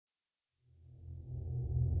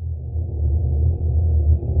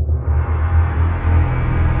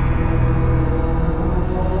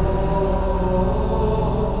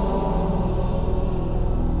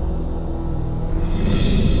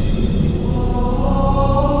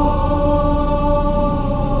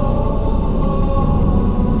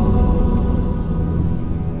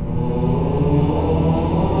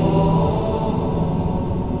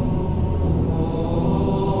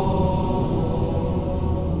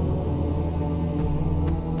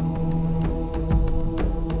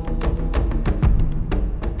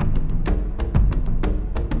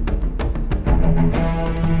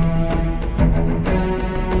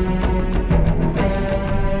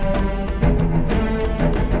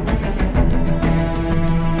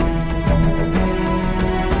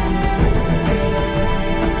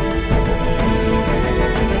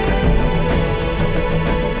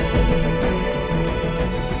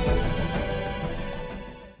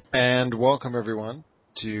And welcome, everyone,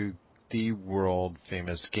 to the world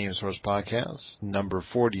famous Game Source podcast, number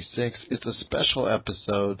 46. It's a special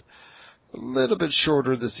episode, a little bit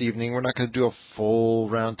shorter this evening. We're not going to do a full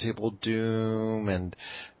roundtable doom and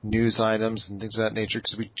news items and things of that nature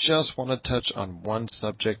because we just want to touch on one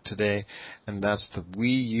subject today, and that's the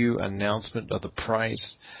Wii U announcement of the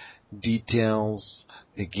price, details,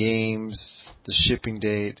 the games, the shipping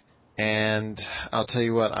date. And I'll tell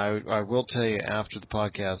you what, I will tell you after the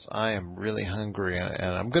podcast, I am really hungry, and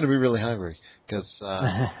I'm going to be really hungry because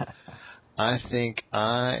I think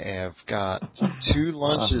I have got two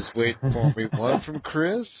lunches waiting for me, one from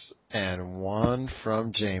Chris and one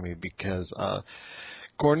from Jamie, because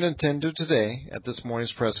according to Nintendo today, at this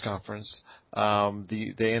morning's press conference,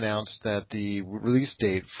 they announced that the release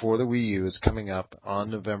date for the Wii U is coming up on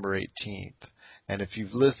November 18th. And if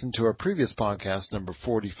you've listened to our previous podcast, number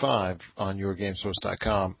 45, on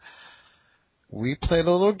YourGameSource.com, we played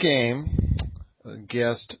a little game,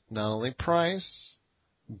 guessed not only price,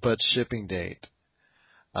 but shipping date.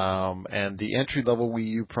 And the entry-level Wii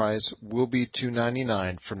U price will be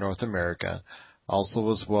 $299 for North America.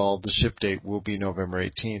 Also, as well, the ship date will be November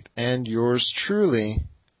 18th. And yours truly,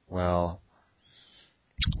 well,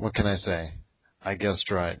 what can I say? I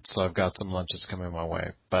guessed right. So I've got some lunches coming my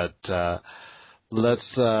way. But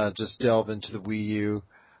let's just delve into the Wii U.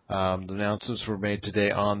 The announcements were made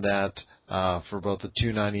today on that for both the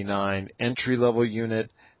 $299 entry-level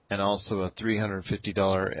unit and also a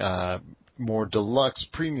 $350 more deluxe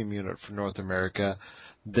premium unit for North America.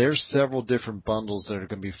 There's several different bundles that are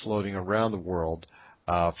going to be floating around the world.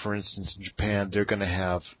 For instance, in Japan, they're going to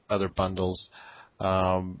have other bundles.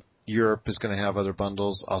 Europe is going to have other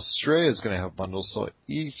bundles. Australia is going to have bundles. So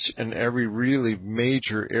each and every really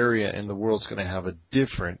major area in the world is going to have a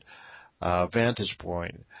different vantage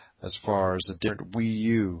point as far as a different Wii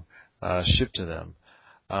U shipped to them.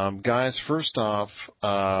 Guys, first off,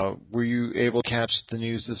 were you able to catch the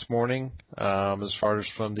news this morning as far as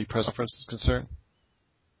from the press conference is concerned?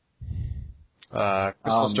 Chris,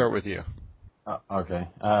 I'll start with you. Okay.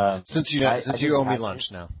 Since you owe me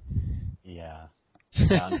lunch now. Yeah.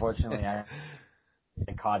 Unfortunately, I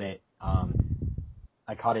caught it.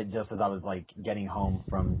 I caught it just as I was getting home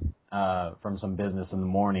from some business in the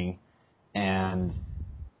morning, and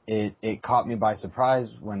it caught me by surprise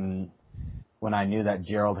when I knew that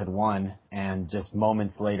Gerald had won, and just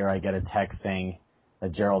moments later I get a text saying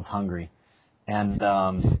that Gerald's hungry. And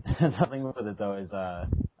nothing with it though is I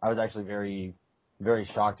was actually very, very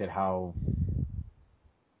shocked at how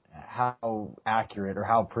accurate or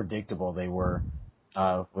how predictable they were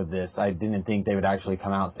with this. I didn't think they would actually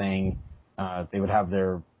come out saying they would have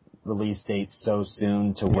their release date so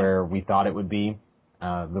soon to where we thought it would be.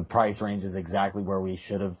 The price range is exactly where we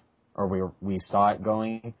should have, or we saw it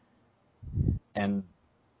going. And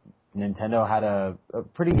Nintendo had a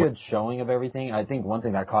pretty good showing of everything. I think one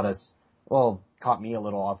thing that caught me a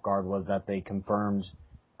little off guard was that they confirmed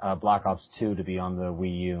Black Ops 2 to be on the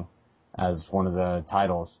Wii U as one of the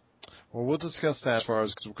titles. Well, we'll discuss that as far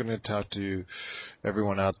as, because we're going to talk to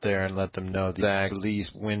everyone out there and let them know the exact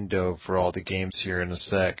release window for all the games here in a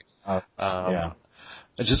sec. Yeah. I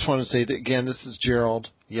just want to say that, again, this is Gerald.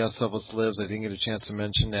 Yes, Elvis Lives. I didn't get a chance to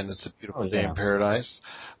mention, and it's a beautiful day in paradise.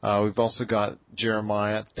 We've also got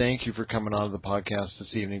Jeremiah. Thank you for coming on to the podcast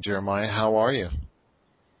this evening, Jeremiah. How are you?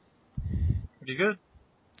 Pretty good.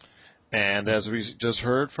 And as we just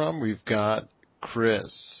heard from, we've got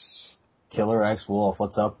Chris. Killer X Wolf,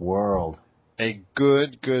 what's up, world? A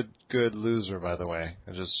good loser, by the way.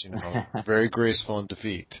 Just, very graceful in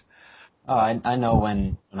defeat. Oh, I know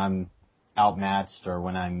when I'm outmatched or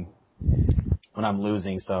when I'm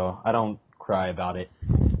losing, so I don't cry about it.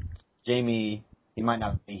 Jamie, he might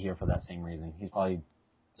not be here for that same reason. He's probably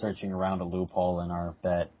searching around a loophole in our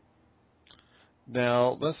bet.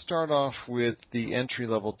 Now, let's start off with the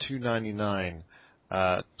entry-level $299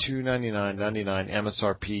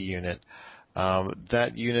 MSRP unit.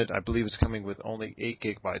 That unit, I believe, is coming with only 8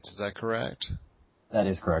 gigabytes. Is that correct? That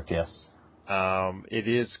is correct, yes. It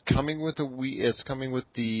is coming with it's coming with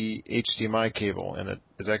the HDMI cable in it.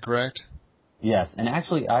 Is that correct? Yes, and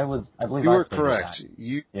actually, I believe you I were stated correct. That.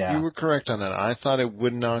 You were correct on that. I thought it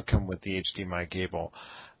would not come with the HDMI cable.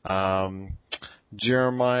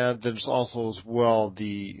 Jeremiah, there's also as well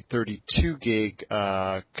the 32 gig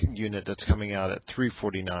unit that's coming out at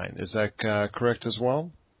 $349. Is that correct as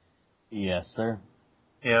well? Yes, sir.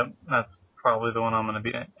 Yeah, that's probably the one I'm going to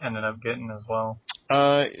be ended up getting as well.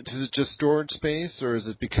 Is it just storage space, or is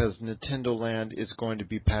it because Nintendo Land is going to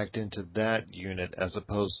be packed into that unit as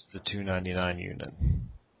opposed to the $299 unit?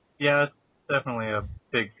 Yeah, it's definitely a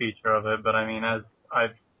big feature of it, but I mean, as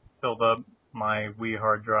I've filled up my Wii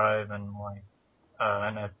hard drive and like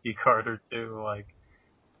an SD card or two. Like,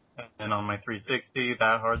 and on my 360,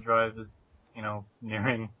 that hard drive is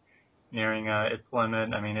nearing its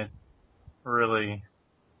limit. I mean, it's really,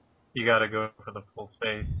 you got to go for the full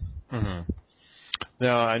space. Mm-hmm.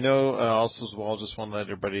 Now, I know also as well, just want to let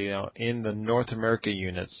everybody know, in the North America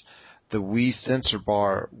units, the Wii sensor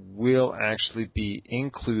bar will actually be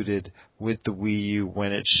included with the Wii U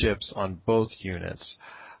when it ships on both units.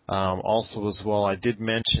 Also as well, I did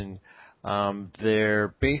mention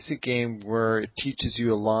their basic game where it teaches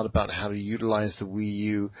you a lot about how to utilize the Wii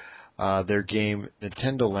U, their game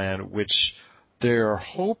Nintendo Land, which they're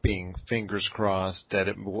hoping, fingers crossed, that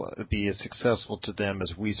it will be as successful to them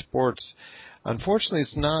as Wii Sports. Unfortunately,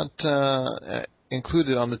 it's not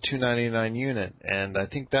included on the $299 unit, and I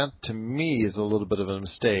think that, to me, is a little bit of a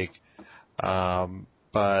mistake.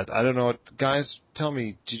 But I don't know. Guys, tell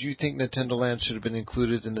me, did you think Nintendo Land should have been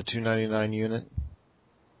included in the $299 unit?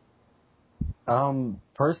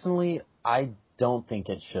 Personally, I don't think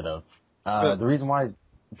it should have. The reason why is,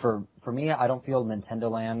 for me, I don't feel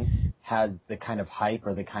Nintendo Land has the kind of hype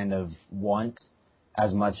or the kind of want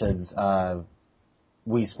as much as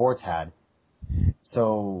Wii Sports had.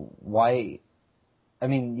 So why? I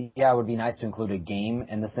mean, yeah, it would be nice to include a game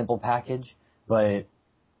in the simple package, but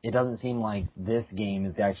it doesn't seem like this game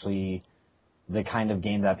is actually the kind of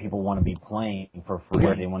game that people want to be playing for free.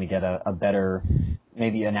 They want to get a better,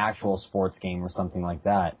 maybe an actual sports game or something like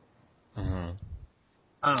that. Mm-hmm.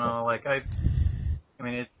 I don't know, like I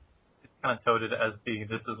mean, it's kind of touted as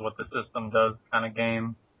this is what the system does kind of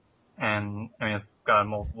game, and I mean, it's got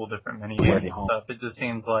multiple different mini games and stuff. It just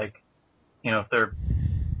seems like, if they're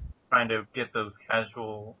trying to get those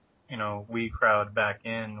casual, Wii crowd back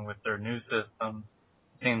in with their new system,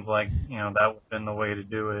 it seems like, that would have been the way to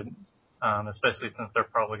do it, especially since they're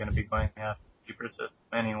probably going to be going after a cheaper system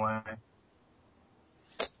anyway.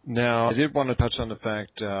 Now, I did want to touch on the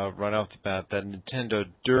fact right off the bat that Nintendo,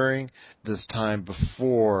 during this time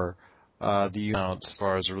before the announce as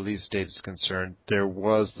far as the release date is concerned, there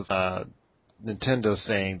was Nintendo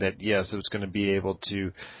saying that yes, it was going to be able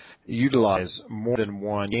to utilize more than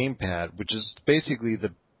one gamepad, which is basically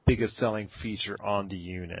the biggest selling feature on the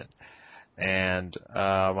unit. And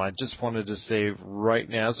I just wanted to say right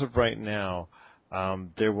now, as of right now,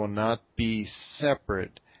 there will not be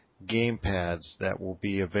separate gamepads that will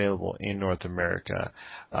be available in North America.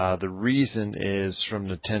 The reason is from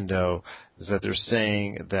Nintendo is that they're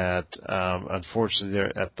saying that unfortunately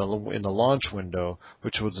they're in the launch window,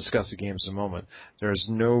 which we'll discuss the games in a moment, there's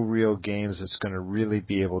no real games that's going to really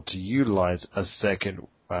be able to utilize a second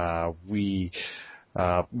Wii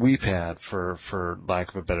pad, for lack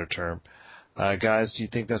of a better term. Guys, do you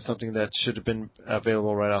think that's something that should have been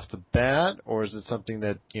available right off the bat, or is it something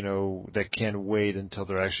that that can wait until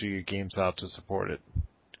there are actually games out to support it?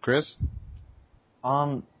 Chris?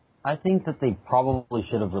 I think that they probably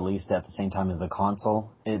should have released it at the same time as the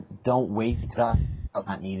console. Don't wait till it's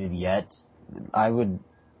not needed yet. I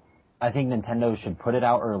think Nintendo should put it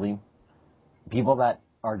out early. People that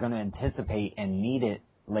are going to anticipate and need it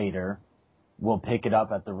later will pick it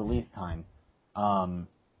up at the release time.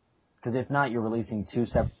 Because if not, you're releasing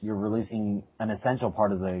you're releasing an essential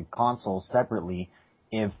part of the console separately.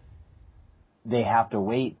 If they have to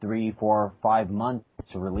wait 3, 4, 5 months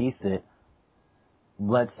to release it,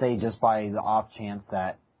 let's say just by the off chance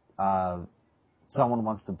that someone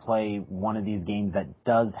wants to play one of these games that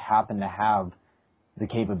does happen to have the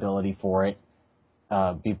capability for it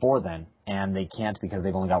before then, and they can't because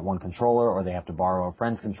they've only got one controller, or they have to borrow a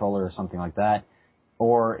friend's controller or something like that,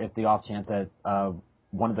 or if the off chance that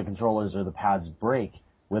one of the controllers or the pads break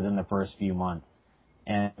within the first few months.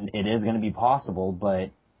 And it is going to be possible, but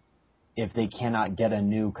if they cannot get a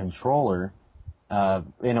new controller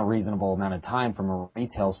in a reasonable amount of time from a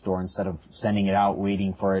retail store, instead of sending it out,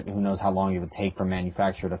 waiting for it, who knows how long it would take for a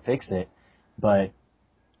manufacturer to fix it. But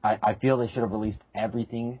I feel they should have released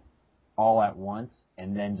everything all at once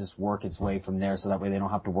and then just work its way from there, so that way they don't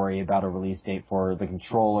have to worry about a release date for the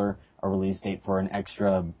controller, a release date for an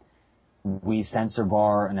extra Wii sensor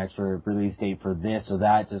bar, an extra release date for this or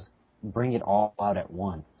that. Just bring it all out at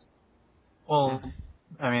once. Well,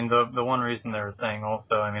 I mean, the one reason they were saying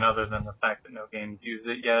also, I mean, other than the fact that no games use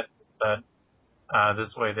it yet, is that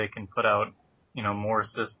this way they can put out, more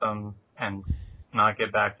systems and not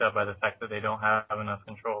get backed up by the fact that they don't have enough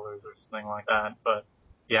controllers or something like that. But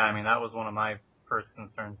yeah, I mean, that was one of my first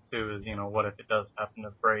concerns too, is, what if it does happen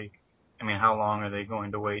to break? I mean, how long are they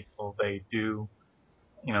going to wait till they do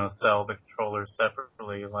sell the controllers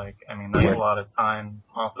separately? Like, I mean, that's a lot of time,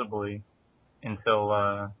 possibly,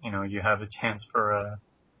 until, you have a chance for a,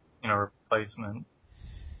 replacement.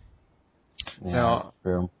 Yeah,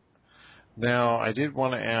 true. Now, I did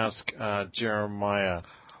want to ask Jeremiah,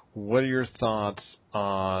 what are your thoughts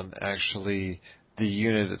on actually the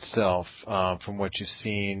unit itself, from what you've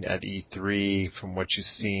seen at E3, from what you've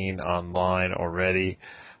seen online already?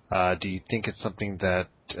 Do you think it's something that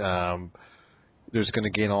there's going to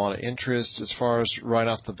gain a lot of interest as far as right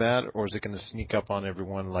off the bat, or is it going to sneak up on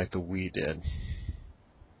everyone like the Wii did?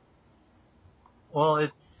 Well,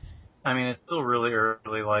 it's still really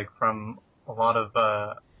early, like from a lot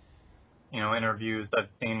of, interviews I've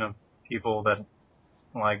seen of people that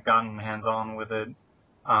like gotten hands-on with it,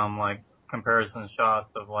 like comparison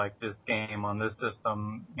shots of like this game on this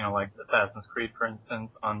system, like Assassin's Creed, for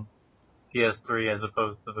instance, on PS3 as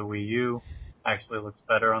opposed to the Wii U, actually looks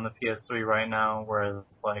better on the PS3 right now, whereas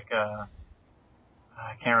like, I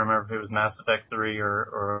can't remember if it was Mass Effect 3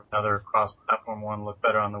 or another cross-platform one looked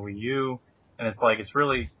better on the Wii U. And it's like, it's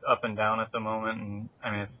really up and down at the moment. And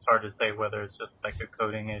I mean, it's hard to say whether it's just like a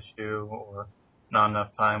coding issue or not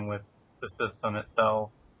enough time with the system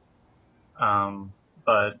itself.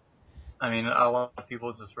 But I mean, a lot of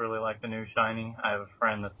people just really like the new shiny. I have a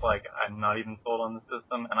friend that's like, I'm not even sold on the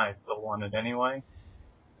system and I still want it anyway.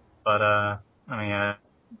 But, I mean, I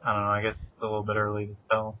don't know, I guess it's a little bit early to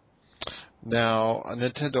tell. Now,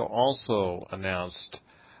 Nintendo also announced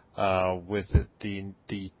with it,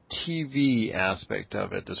 the TV aspect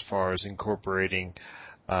of it, as far as incorporating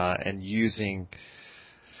and using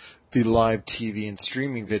the live TV and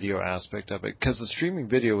streaming video aspect of it, because the streaming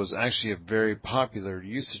video was actually a very popular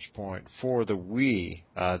usage point for the Wii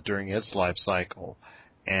during its life cycle.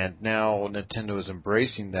 And now Nintendo is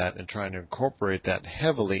embracing that and trying to incorporate that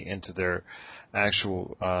heavily into their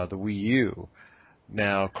actual the Wii U.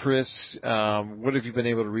 Now, Chris, what have you been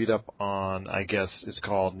able to read up on? I guess it's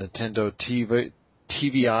called Nintendo TVI?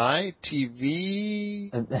 TV?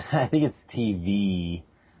 I think it's TV.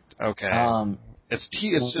 Okay. It's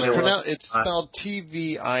spelled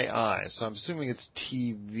TVII, so I'm assuming it's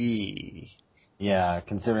TV. Yeah,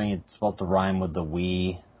 considering it's supposed to rhyme with the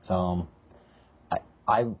Wii, so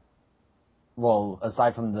well,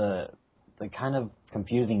 aside from the kind of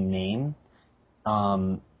confusing name,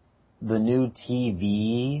 the new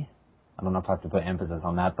TV, I don't know if I have to put emphasis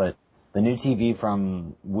on that, but the new TV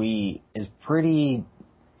from Wii is pretty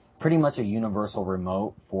much a universal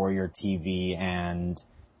remote for your TV and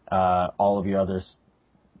all of your other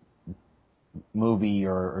movie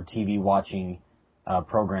or TV watching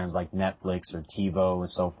programs like Netflix or TiVo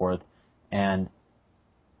and so forth. And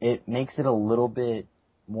it makes it a little bit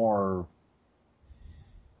more,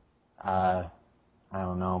 I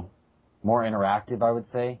don't know, more interactive, I would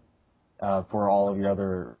say, for all of your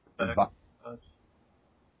other...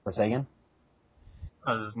 For say again?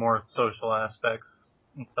 There's more social aspects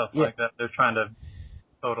and stuff like that. They're trying to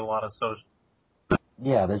code a lot of social.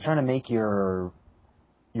 Yeah, they're trying to make your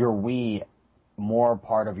Wii more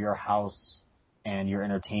part of your house and your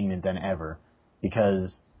entertainment than ever.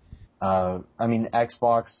 Because, I mean,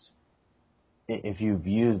 Xbox, if you've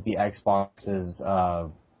used the Xbox's,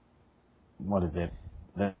 what is it?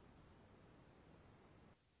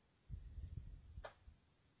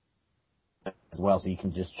 As well, so you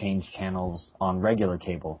can just change channels on regular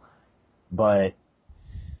cable. But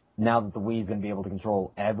now that the Wii is going to be able to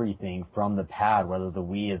control everything from the pad, whether the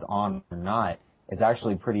Wii is on or not, it's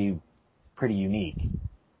actually pretty unique.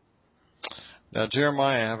 Now,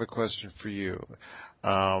 Jeremiah, I have a question for you.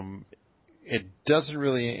 It doesn't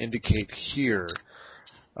really indicate here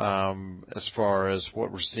as far as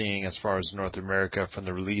what we're seeing as far as North America from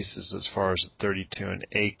the releases as far as the 32 and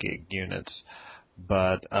 8 gig units.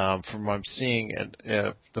 But from what I'm seeing,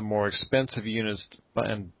 the more expensive units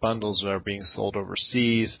and bundles that are being sold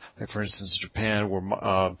overseas, like for instance Japan, where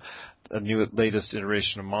a latest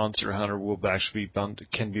iteration of Monster Hunter will actually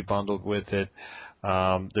can be bundled with it.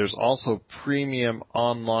 There's also premium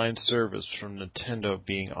online service from Nintendo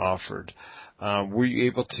being offered. Were you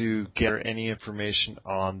able to get any information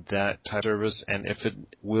on that type of service, and if it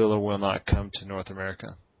will or will not come to North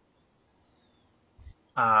America?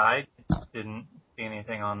 I didn't see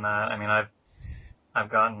anything on that. I mean,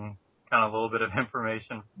 I've gotten kind of a little bit of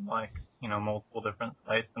information from like, multiple different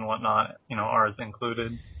sites and whatnot, ours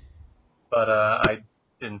included. But I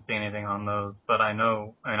didn't see anything on those. But I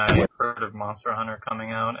I've heard of Monster Hunter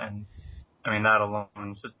coming out, and I mean, that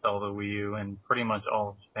alone should sell the Wii U in pretty much all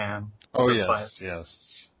of Japan. Oh, yes.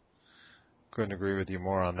 Couldn't agree with you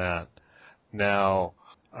more on that. Now,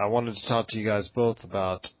 I wanted to talk to you guys both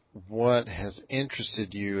about what has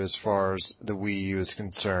interested you as far as the Wii U is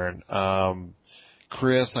concerned.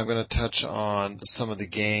 Chris, I'm going to touch on some of the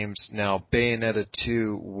games. Now, Bayonetta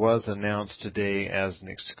 2 was announced today as an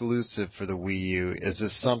exclusive for the Wii U. Is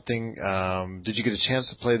this something, did you get a chance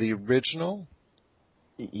to play the original?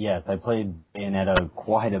 Yes, I played Bayonetta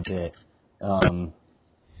quite a bit.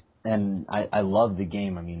 And I love the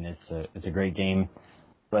game. I mean, it's a great game.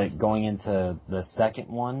 But going into the second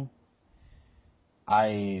one,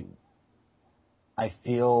 I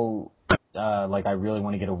feel like I really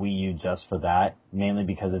want to get a Wii U just for that, mainly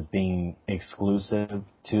because it's being exclusive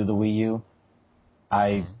to the Wii U.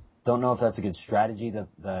 I don't know if that's a good strategy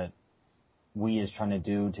that Wii is trying to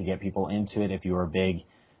do to get people into it. If you were a big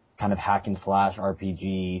kind of hack and slash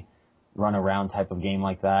RPG, run around type of game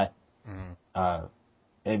like that,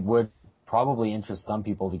 it would probably interest some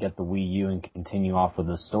people to get the Wii U and continue off with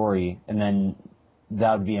the story, and then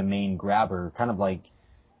that would be a main grabber, kind of like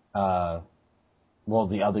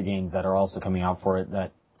the other games that are also coming out for it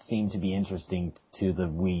that seem to be interesting to the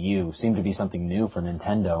Wii U, seem to be something new for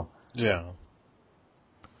Nintendo. Yeah.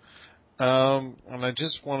 And I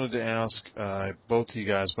just wanted to ask both of you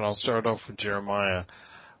guys, but I'll start off with Jeremiah.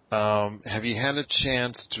 Have you had a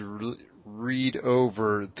chance to read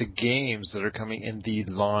over the games that are coming in the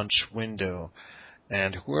launch window?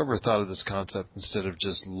 And whoever thought of this concept instead of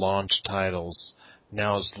just launch titles,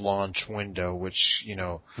 now it's launch window, which,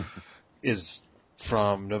 is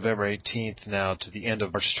from November 18th now to the end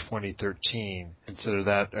of March 2013. Consider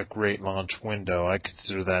that a great launch window. I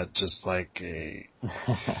consider that just like a,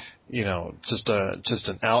 just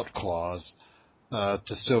an out clause, to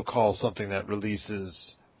still call something that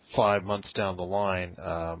releases 5 months down the line,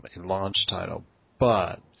 a launch title.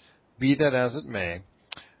 But be that as it may,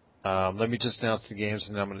 let me just announce the games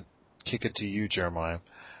and I'm going to kick it to you, Jeremiah.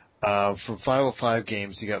 From 505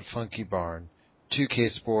 Games, you got Funky Barn.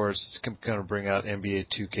 2K Sports is going to bring out NBA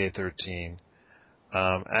 2K13.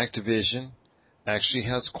 Activision actually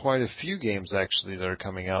has quite a few games actually that are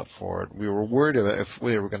coming out for it. We were worried about if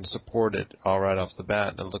we were going to support it all right off the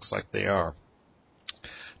bat, and it looks like they are.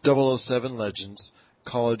 007 Legends,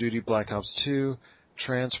 Call of Duty Black Ops 2,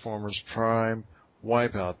 Transformers Prime,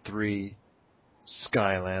 Wipeout 3,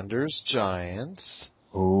 Skylanders Giants.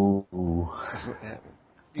 Ooh.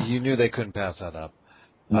 You knew they couldn't pass that up.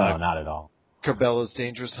 No, not at all. Cabela's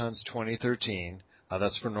Dangerous Hunts 2013.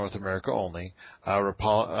 That's for North America only.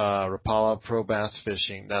 Rapala Pro Bass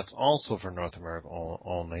Fishing. That's also for North America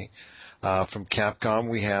only. From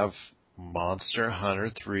Capcom, we have Monster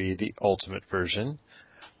Hunter 3, the Ultimate version.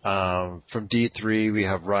 From D3, we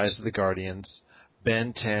have Rise of the Guardians,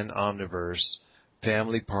 Ben 10 Omniverse,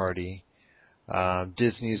 Family Party.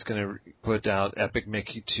 Disney's going to put out Epic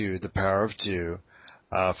Mickey 2, The Power of Two.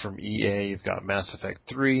 From EA, you've got Mass Effect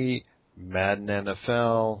 3, Madden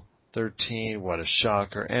NFL 13, what a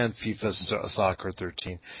shocker, and FIFA Soccer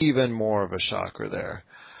 13. Even more of a shocker there.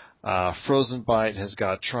 Frozen Byte has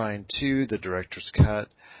got Trine 2, the director's cut.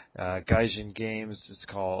 Gaijin Games is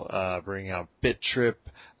bringing out Bit Trip.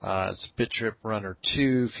 It's Bit Trip Runner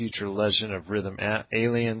 2, Future Legend of Rhythm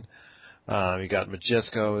Alien. You got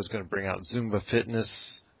Majesco is going to bring out Zumba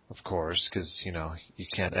Fitness, of course, because, you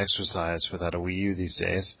can't exercise without a Wii U these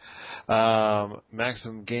days.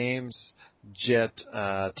 Maximum Games, Jet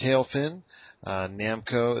Tailfin.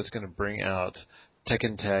 Namco is going to bring out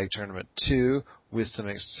Tekken Tag Tournament 2 with some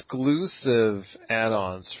exclusive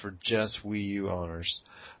add-ons for just Wii U owners.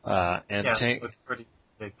 It was pretty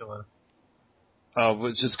ridiculous.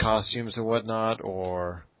 With just costumes and whatnot,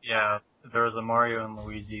 or? Yeah, there was a Mario and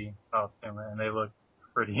Luigi costume, and they looked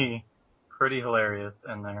pretty hilarious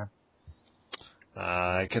in there.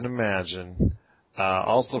 I can imagine.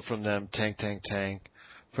 Also from them, Tank.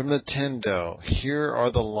 From Nintendo, here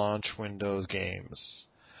are the launch window games.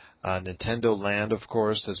 Nintendo Land, of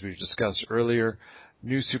course, as we've discussed earlier.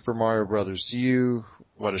 New Super Mario Bros. U,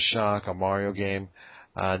 what a shock, a Mario game.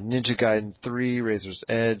 Ninja Gaiden 3, Razor's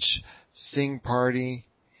Edge. Sing Party.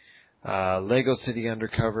 Lego City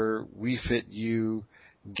Undercover, Wii Fit U,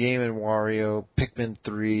 Game & Wario, Pikmin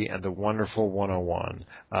 3, and The Wonderful 101.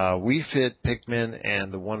 Wii Fit, Pikmin,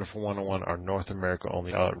 and The Wonderful 101 are North America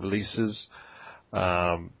only releases.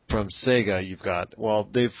 From Sega, you've got,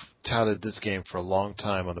 they've touted this game for a long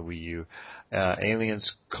time on the Wii U.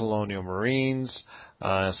 Aliens Colonial Marines,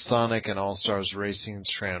 Sonic and All-Stars Racing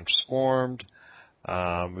Transformed.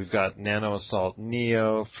 We've got Nano Assault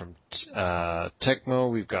Neo from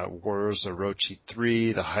Tecmo. We've got Warriors Orochi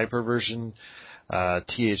 3, the Hyper version.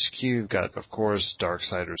 THQ, we've got, of course,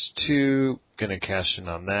 Darksiders 2. Gonna cash in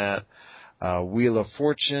on that. Wheel of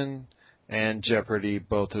Fortune and Jeopardy.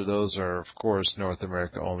 Both of those are, of course, North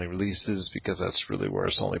America only releases because that's really where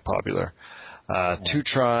it's only popular. Two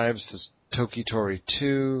Tribes is Tokitori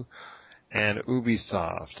 2. And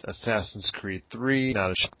Ubisoft, Assassin's Creed 3,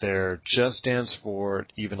 not a shock there. Just Dance 4,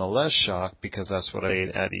 even a less shock because that's what I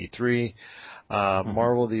ate at E3.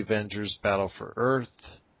 Marvel the Avengers Battle for Earth,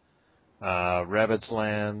 Rabbids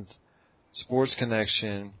Land, Sports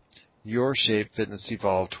Connection, Your Shape Fitness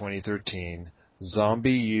Evolve 2013,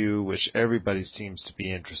 Zombie U, which everybody seems to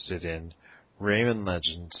be interested in, Rayman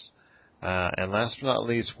Legends, and last but not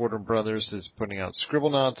least, Warner Brothers is putting out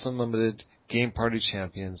Scribblenauts Unlimited, Game Party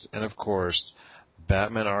Champions, and of course,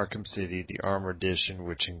 Batman Arkham City, the Armor Edition,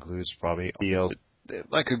 which includes probably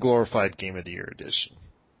like a glorified Game of the Year edition.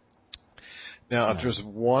 Now, if there's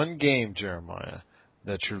one game, Jeremiah,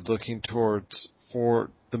 that you're looking forward to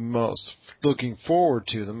the most,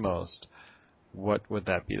 what would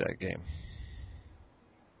that be, that game?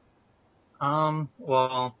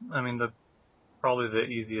 Well, I mean, probably the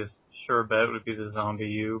easiest sure bet would be the Zombie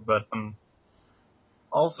U, but I'm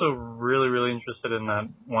also really, really interested in that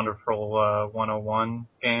wonderful 101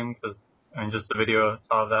 game, because, I mean, just the video I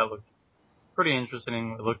saw of that looked pretty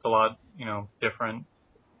interesting. It looked a lot, different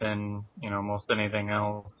than, most anything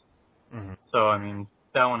else. Mm-hmm. So, I mean,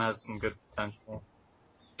 that one has some good potential.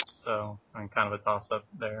 So, I mean, kind of a toss-up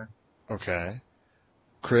there. Okay.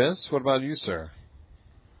 Chris, what about you, sir?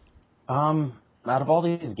 Out of all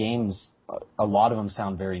these games, a lot of them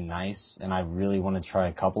sound very nice, and I really want to try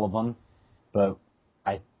a couple of them. But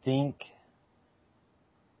I think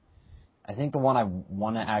the one I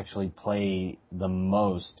want to actually play the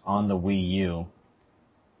most on the Wii U,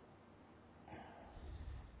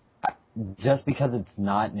 just because it's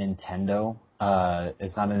not Nintendo,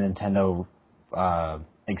 it's not a Nintendo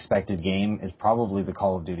expected game, is probably the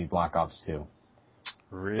Call of Duty Black Ops 2.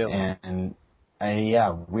 Really? And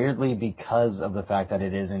yeah, weirdly, because of the fact that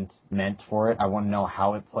it isn't meant for it, I want to know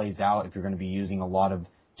how it plays out, if you're going to be using a lot of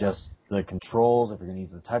just the controls, if you're going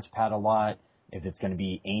to use the touchpad a lot, if it's going to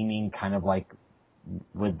be aiming kind of like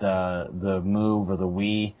with the Move or the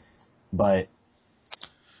Wii. But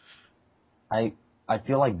I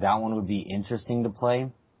feel like that one would be interesting to play,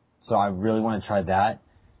 so I really want to try that.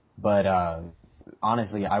 But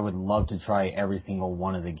honestly, I would love to try every single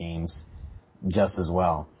one of the games just as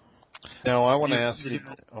well. Now, I want to ask you...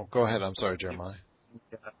 Oh, go ahead. I'm sorry, Jeremiah.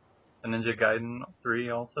 Yeah. The Ninja Gaiden 3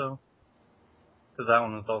 also? Because that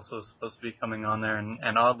one was also supposed to be coming on there,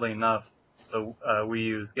 and oddly enough, the Wii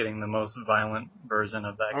U is getting the most violent version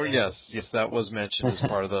of that game. Oh, yes, that was mentioned as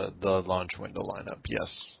part of the launch window lineup,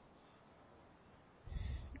 yes.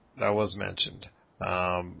 That was mentioned.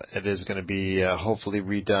 It is going to be hopefully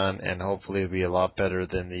redone, and hopefully it'll be a lot better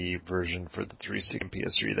than the version for the 360 and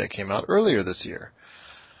PS3 that came out earlier this year.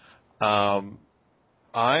 I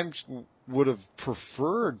would have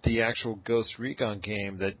preferred the actual Ghost Recon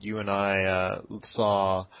game that you and I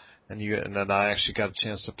saw, and that I actually got a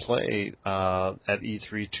chance to play at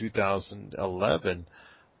E3 2011,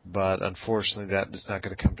 but unfortunately that is not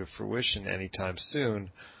going to come to fruition anytime soon.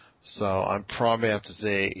 So I'm probably have to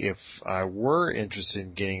say, if I were interested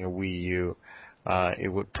in getting a Wii U,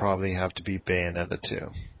 it would probably have to be Bayonetta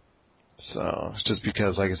 2. So just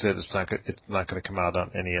because, like I said, it's not going to come out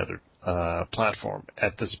on any other platform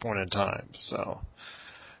at this point in time. So,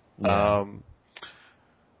 yeah.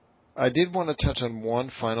 I did want to touch on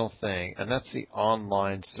one final thing, and that's the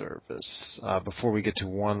online service. Before we get to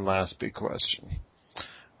one last big question,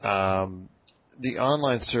 the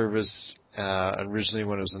online service originally,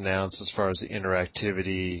 when it was announced, as far as the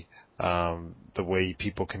interactivity, the way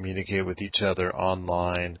people communicate with each other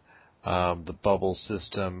online. The bubble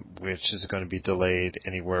system, which is going to be delayed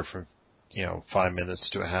anywhere from, 5 minutes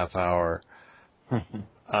to a half hour.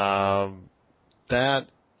 That,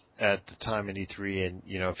 at the time in E3, and,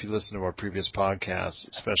 if you listen to our previous podcasts,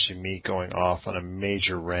 especially me going off on a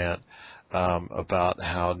major rant about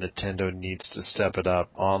how Nintendo needs to step it up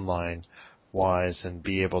online-wise and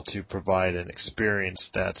be able to provide an experience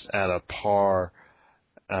that's at a par,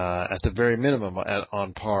 at the very minimum,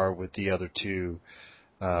 on par with the other two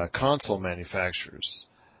console manufacturers.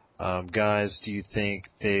 Guys, do you think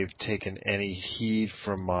they've taken any heed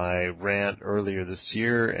from my rant earlier this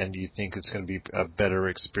year, and do you think it's going to be a better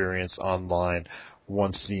experience online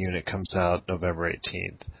once the unit comes out November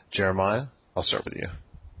 18th? Jeremiah, I'll start with you.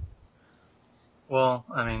 Well,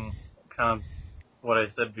 I mean, kind of what I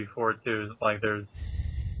said before too, is like there's,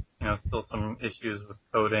 still some issues with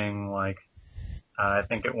coding, like I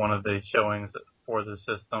think at one of the showings for the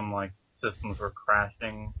system, like systems were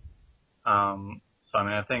crashing. So, I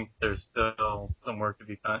mean, I think there's still some work to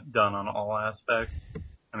be done on all aspects.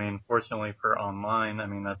 I mean, fortunately for online, I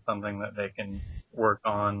mean, that's something that they can work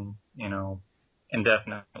on,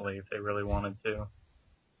 indefinitely if they really wanted to.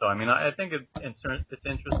 So, I mean, I think it's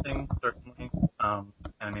interesting, certainly. I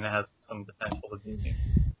I mean, it has some potential to be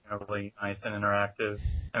really nice and interactive.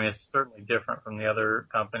 I mean, it's certainly different from the other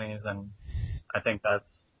companies, and I think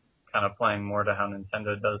that's kind of playing more to how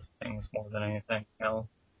Nintendo does things more than anything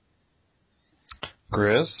else.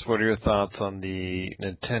 Chris, what are your thoughts on the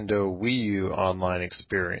Nintendo Wii U online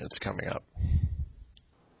experience coming up?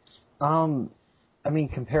 I mean,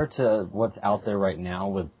 compared to what's out there right now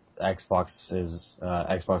with Xbox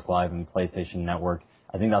Live and PlayStation Network,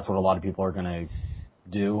 I think that's what a lot of people are going to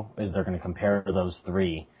do, is they're going to compare those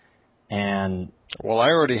three. And well, I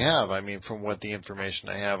already have. I mean, from what the information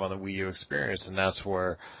I have on the Wii U experience, and that's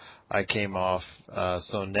where I came off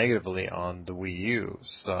so negatively on the Wii U.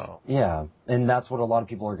 So yeah, and that's what a lot of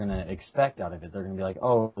people are going to expect out of it. They're going to be like,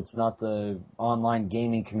 oh, it's not the online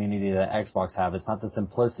gaming community that Xbox have. It's not the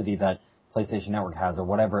simplicity that PlayStation Network has, or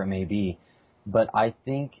whatever it may be. But I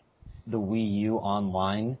think the Wii U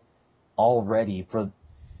online already for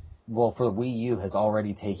the Wii U has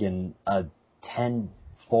already taken a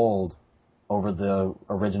tenfold over the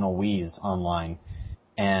original Wii's online.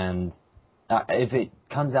 And if it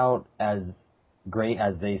comes out as great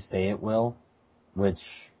as they say it will, which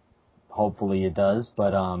hopefully it does,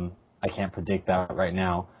 but I can't predict that right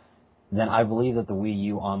now, then I believe that the Wii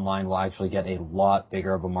U online will actually get a lot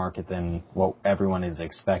bigger of a market than what everyone is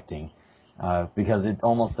expecting. Because it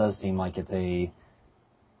almost does seem like it's a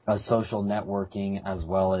social networking as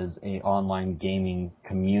well as a online gaming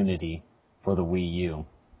community for the Wii U.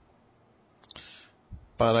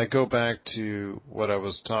 But I go back to what I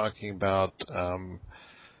was talking about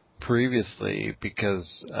previously,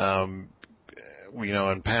 because in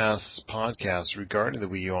past podcasts regarding the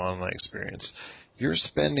Wii U online experience, you're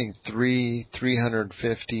spending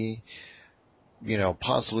 $350,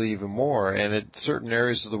 possibly even more, and in certain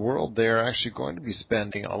areas of the world, they're actually going to be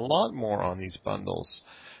spending a lot more on these bundles.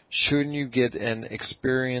 Shouldn't you get an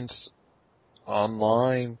experience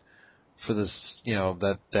online for this,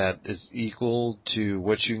 that is equal to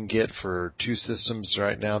what you can get for two systems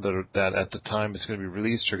right now that at the time it's going to be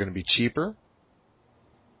released are going to be cheaper?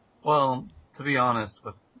 Well, to be honest,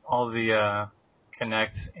 with all the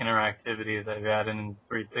Kinect interactivity they've added in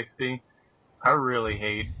 360, I really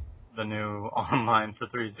hate the new online for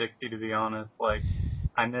 360. To be honest, like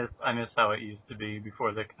I miss how it used to be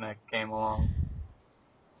before the Kinect came along.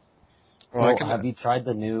 Well, have you tried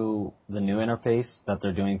the new interface that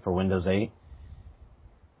they're doing for Windows 8?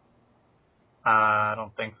 I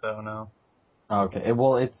don't think so, no. Okay.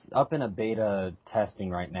 Well, it's up in a beta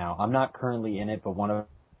testing right now. I'm not currently in it, but one of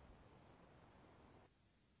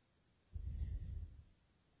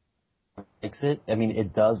it. I mean,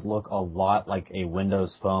 it does look a lot like a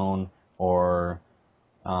Windows Phone, or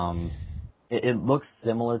it looks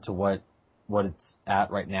similar to what it's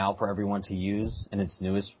at right now for everyone to use in its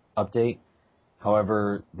newest update.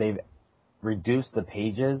 However, they've reduced the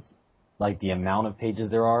pages, like the amount of pages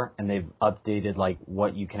there are, and they've updated like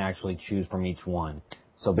what you can actually choose from each one.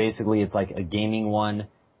 So basically, it's like a gaming one,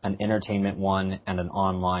 an entertainment one, and an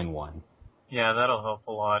online one. Yeah, that'll help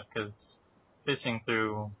a lot, because fishing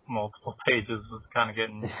through multiple pages was kind of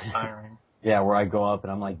getting tiring. Yeah, where I go up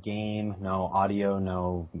and I'm like, game, no audio,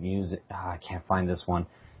 no music. I can't find this one.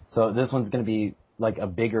 So this one's going to be like a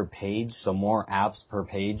bigger page, so more apps per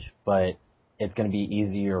page, but it's going to be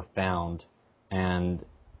easier found. And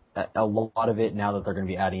a lot of it, now that they're going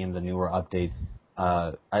to be adding in the newer updates,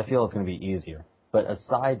 I feel it's going to be easier. But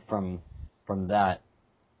aside from that,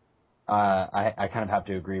 I kind of have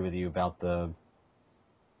to agree with you about the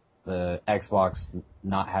Xbox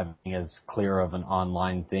not having as clear of an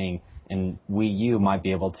online thing, and Wii U might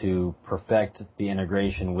be able to perfect the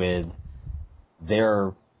integration with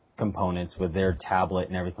their components, with their tablet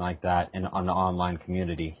and everything like that, and on the online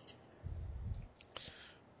community.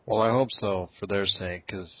 Well, I hope so, for their sake,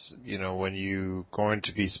 because, when you're going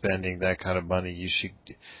to be spending that kind of money, you should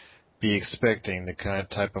be expecting the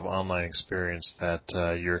type of online experience that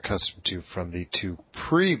you're accustomed to from the two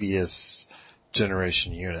previous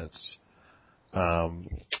generation units.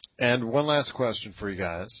 And one last question for you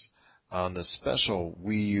guys on the special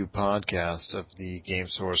Wii U podcast of the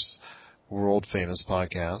GameSource world famous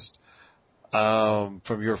podcast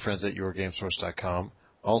from your friends at yourgamesource.com.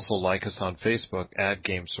 Also like us on Facebook at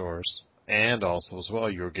GameSource, and also as well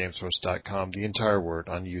yourgamesource.com, the entire word,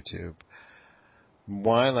 on YouTube.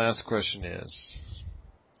 My last question is,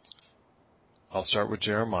 I'll start with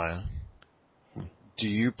Jeremiah. Do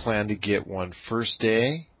you plan to get one first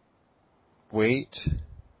day, wait,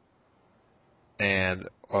 and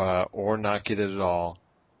or not get it at all?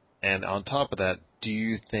 And on top of that, do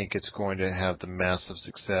you think it's going to have the massive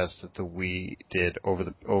success that the Wii did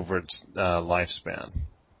over its lifespan?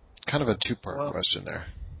 Kind of a two-part question there.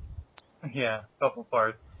 Yeah, a couple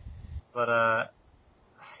parts. But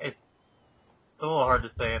it's a little hard to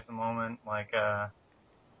say at the moment, like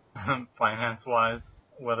finance wise,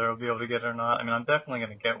 whether I'll be able to get it or not. I mean, I'm definitely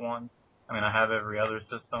going to get one. I mean, I have every other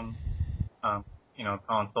system, um,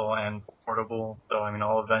 console and portable, so I mean,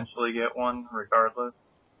 I'll eventually get one regardless.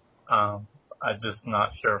 I'm just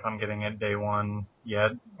not sure if I'm getting it day one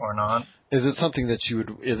yet or not. Is it something that you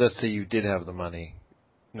would, let's say you did have the money,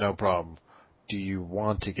 no problem. Do you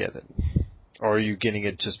want to get it? Or are you getting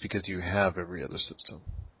it just because you have every other system?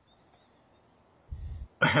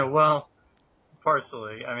 Well,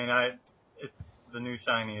 partially. I mean, it's the new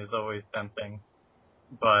shiny is always tempting,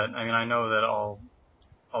 but I mean, I know that I'll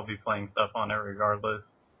be playing stuff on it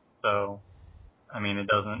regardless. So, I mean,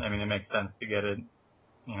 it makes sense to get it,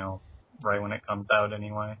 right when it comes out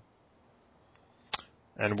anyway.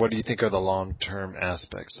 And what do you think are the long-term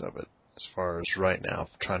aspects of it, as far as right now,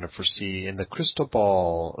 trying to foresee in the crystal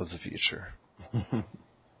ball of the future?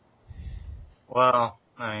 Well,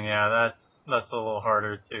 I mean, yeah, that's a little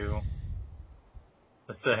harder to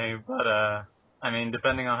say, but I mean,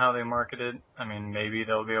 depending on how they market it, I mean, maybe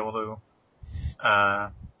they'll be able to,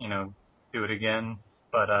 do it again.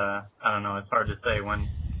 But I don't know. It's hard to say when,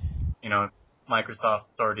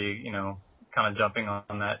 Microsoft's already, kind of jumping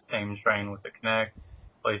on that same train with the Kinect.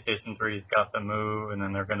 PlayStation 3's got the Move, and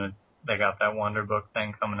then they got that Wonder Book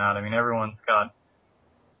thing coming out. I mean, everyone's got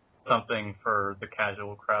something for the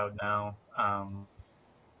casual crowd now.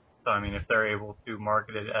 So I mean, if they're able to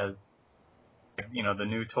market it as, the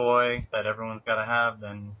new toy that everyone's got to have,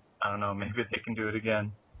 then I don't know, maybe they can do it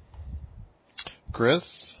again.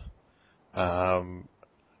 Chris, kind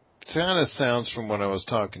of sounds from when I was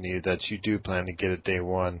talking to you that you do plan to get it day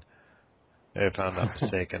one, if I'm not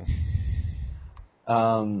mistaken.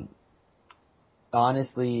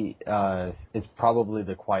 Honestly, it's probably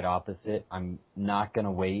the quite opposite. I'm not going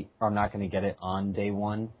to wait, or I'm not going to get it on day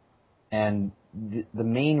one. And the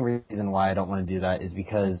main reason why I don't want to do that is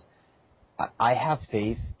because I have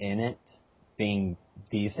faith in it being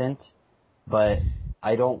decent, but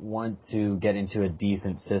I don't want to get into a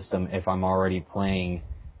decent system if I'm already playing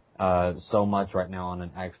so much right now on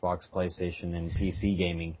an Xbox, PlayStation, and PC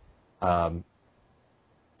gaming.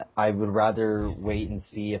 I would rather wait and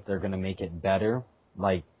see if they're going to make it better,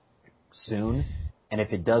 like, soon. And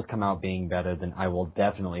if it does come out being better, then I will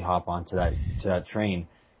definitely hop onto that train.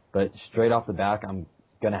 But straight off the back, I'm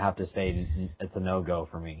going to have to say it's a no-go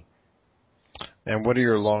for me. And what are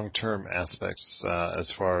your long-term aspects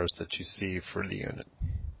as far as that you see for the unit?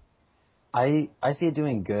 I see it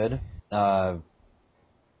doing good,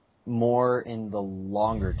 more in the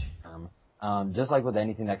longer term. Just like with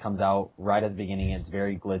anything that comes out right at the beginning, it's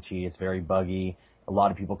very glitchy, it's very buggy. A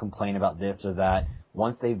lot of people complain about this or that.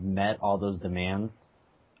 Once they've met all those demands,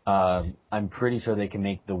 I'm pretty sure they can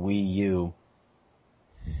make the Wii U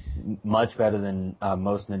much better than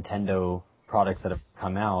most Nintendo products that have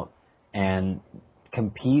come out, and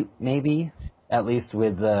compete maybe at least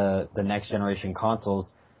with the next generation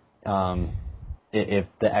consoles. If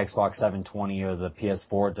the Xbox 720 or the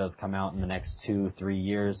PS4 does come out in the next 2-3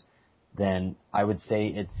 years, then I would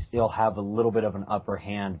say it'll have a little bit of an upper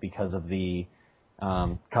hand because of the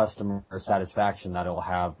customer satisfaction that it'll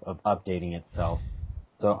have of updating itself.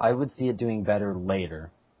 So I would see it doing better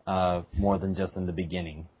later, more than just in the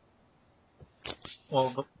beginning.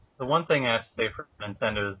 Well, the one thing I have to say for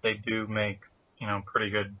Nintendo is they do make, pretty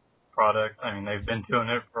good products. I mean, they've been doing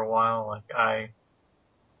it for a while. Like, I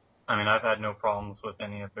mean, I've had no problems with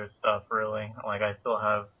any of their stuff, really. Like, I still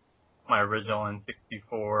have my original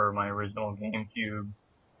N64, my original GameCube.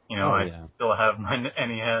 I still have my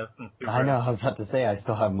NES and Super. I know, I was about to say, I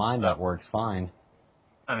still have mine that works fine.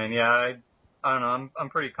 I mean, yeah, I don't know. I'm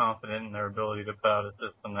pretty confident in their ability to put out a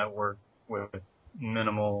system that works with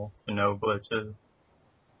minimal to no glitches.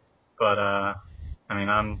 But I mean,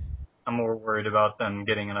 I'm more worried about them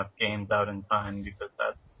getting enough games out in time, because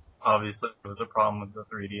that obviously was a problem with the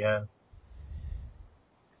 3DS.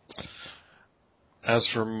 As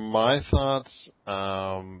for my thoughts,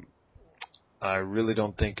 I really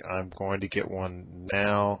don't think I'm going to get one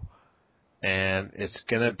now, and it's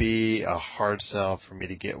going to be a hard sell for me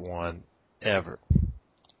to get one ever,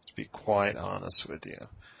 to be quite honest with you.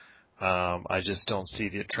 I just don't see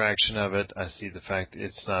the attraction of it. I see the fact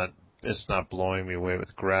it's not blowing me away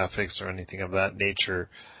with graphics or anything of that nature.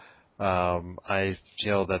 I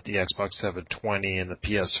feel that the Xbox 720 and the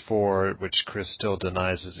PS4, which Chris still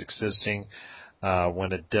denies is existing,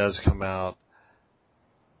 when it does come out,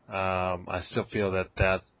 I still feel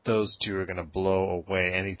that those two are going to blow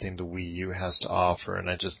away anything the Wii U has to offer, and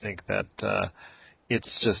I just think that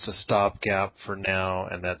it's just a stopgap for now,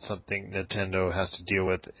 and that's something Nintendo has to deal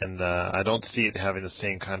with. And I don't see it having the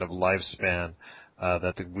same kind of lifespan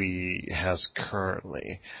that the Wii has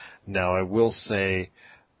currently. Now, I will say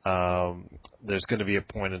there's going to be a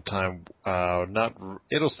point in time.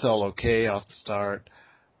 It'll sell okay off the start.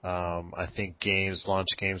 I think launch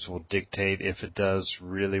games will dictate if it does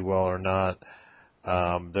really well or not.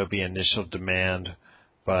 There'll be initial demand,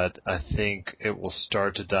 but I think it will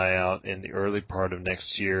start to die out in the early part of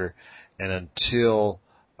next year, and until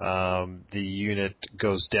the unit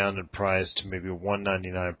goes down in price to maybe a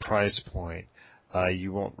 $199 price point,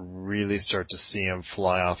 you won't really start to see them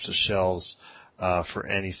fly off the shelves for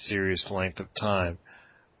any serious length of time.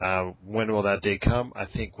 When will that day come? I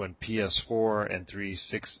think when PS4 and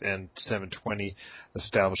 360 and 720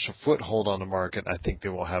 establish a foothold on the market, I think they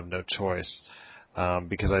will have no choice.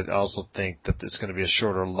 Because I also think that there's going to be a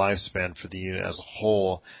shorter lifespan for the unit as a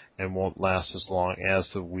whole and won't last as long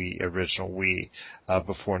as the original Wii,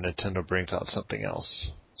 before Nintendo brings out something else.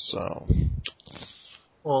 So.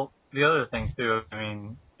 Well, the other thing too, I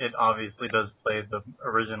mean, it obviously does play the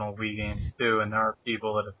original Wii games too, and there are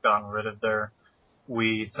people that have gotten rid of their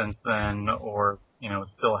Wii since then, or,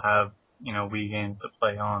 still have, Wii games to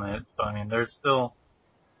play on it. So, I mean, there's still,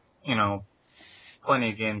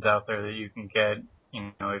 plenty of games out there that you can get,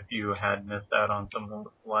 if you had missed out on some of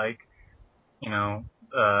those, like,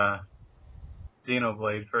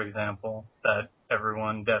 Xenoblade, for example, that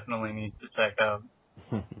everyone definitely needs to check out.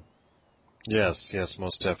 Yes,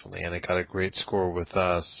 most definitely, and it got a great score with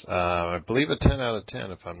us. I believe a 10 out of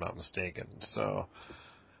 10, if I'm not mistaken. So,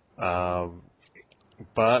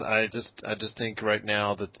 but I just think right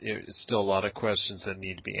now that it's still a lot of questions that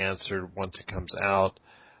need to be answered once it comes out,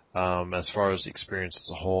 as far as the experience as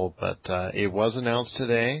a whole. But it was announced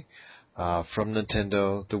today from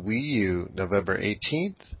Nintendo, the Wii U, November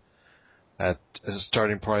 18th, at a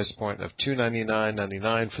starting price point of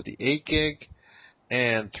 $299.99 for the 8 gig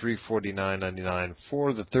and $349.99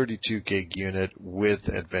 for the 32 gig unit with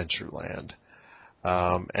Adventureland.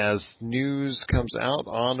 As news comes out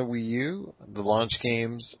on the Wii U, the launch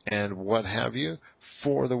games and what have you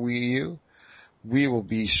for the Wii U, we will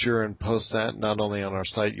be sure and post that not only on our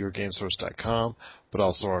site, yourgamesource.com, but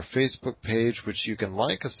also our Facebook page, which you can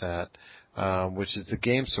like us at, which is the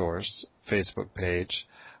Game Source Facebook page.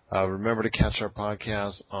 Remember to catch our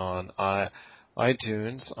podcast on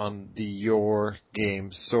iTunes on the Your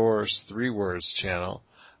Game Source 3 Words channel.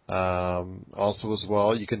 Also as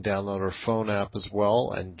well, you can download our phone app as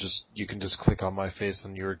well, and you can just click on my face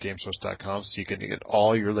on yourgamesource.com, so you can get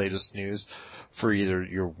all your latest news for either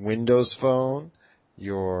your Windows phone,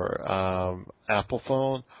 your Apple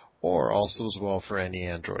phone, or also as well for any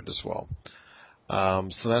Android as well.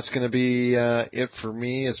 So that's going to be it for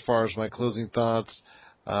me as far as my closing thoughts.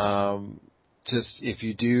 Just if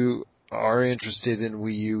you are interested in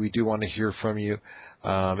Wii U, we do want to hear from you.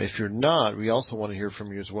 If you're not, we also want to hear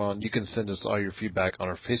from you as well, and you can send us all your feedback on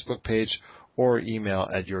our Facebook page or email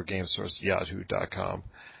at yourgamesource@yahoo.com.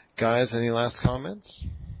 Guys, any last comments?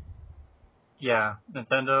 Yeah,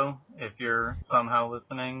 Nintendo, if you're somehow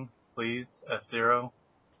listening, please, F-Zero,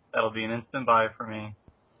 that'll be an instant buy for me.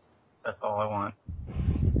 That's all I want.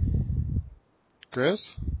 Chris?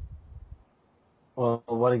 Well,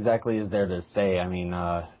 what exactly is there to say? I mean,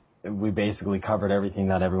 we basically covered everything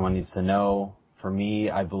that everyone needs to know. For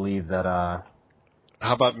me, I believe that, how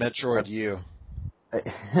about Metroid U?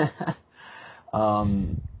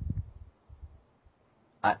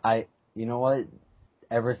 You know what?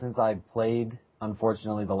 Ever since I played,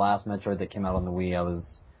 unfortunately, the last Metroid that came out on the Wii,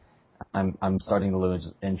 I'm starting to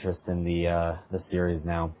lose interest in the series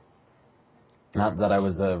now. Not that I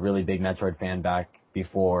was a really big Metroid fan back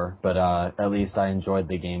before, but at least I enjoyed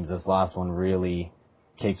the games. This last one really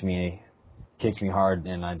kicked me hard,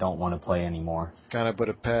 and I don't want to play anymore. Kind of put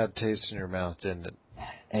a bad taste in your mouth, didn't it?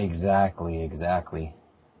 Exactly.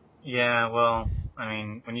 Yeah, well, I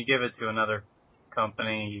mean, when you give it to another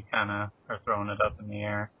company, you kind of are throwing it up in the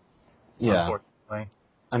air. Yeah. Unfortunately.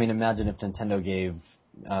 I mean, imagine if Nintendo gave,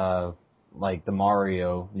 like, the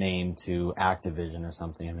Mario name to Activision or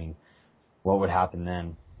something. I mean, what would happen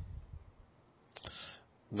then?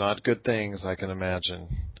 Not good things, I can imagine.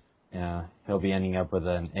 Yeah, he'll be ending up with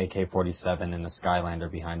an AK-47 and a Skylander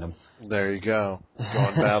behind him. There you go.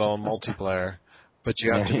 Going battle and multiplayer. But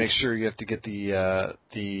you have to make sure you have to get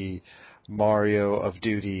the Mario of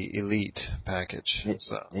Duty Elite package.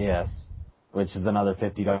 So. Yes, which is another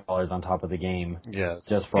 $50 on top of the game. Yes.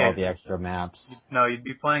 Just for all the extra maps. No, you'd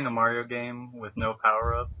be playing a Mario game with no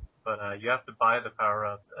power-ups, but you have to buy the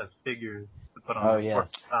power-ups as figures to put on the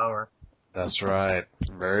power. That's right.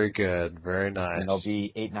 Very good. Very nice. And they'll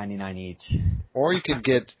be $8.99 each. Or you can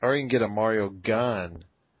get a Mario gun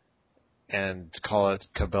and call it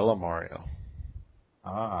Cabela Mario.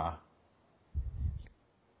 Ah.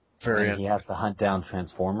 Very And he has to hunt down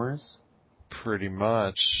Transformers? pretty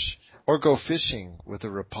much. Or go fishing with a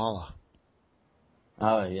Rapala.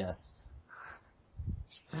 Oh, yes.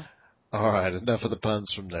 All right, enough of the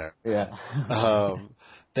puns from there. Yeah.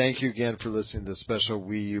 Thank you again for listening to the special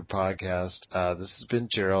Wii U podcast. This has been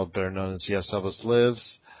Gerald, better known as Yes Elvis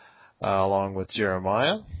Lives, along with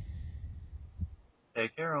Jeremiah. Hey,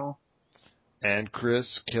 Carol. And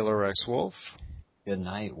Chris, Killer X Wolf. Good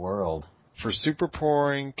night, world. For Super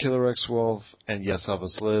Pouring, Killer X Wolf, and Yes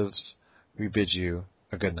Elvis Lives, we bid you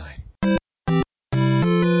a good night.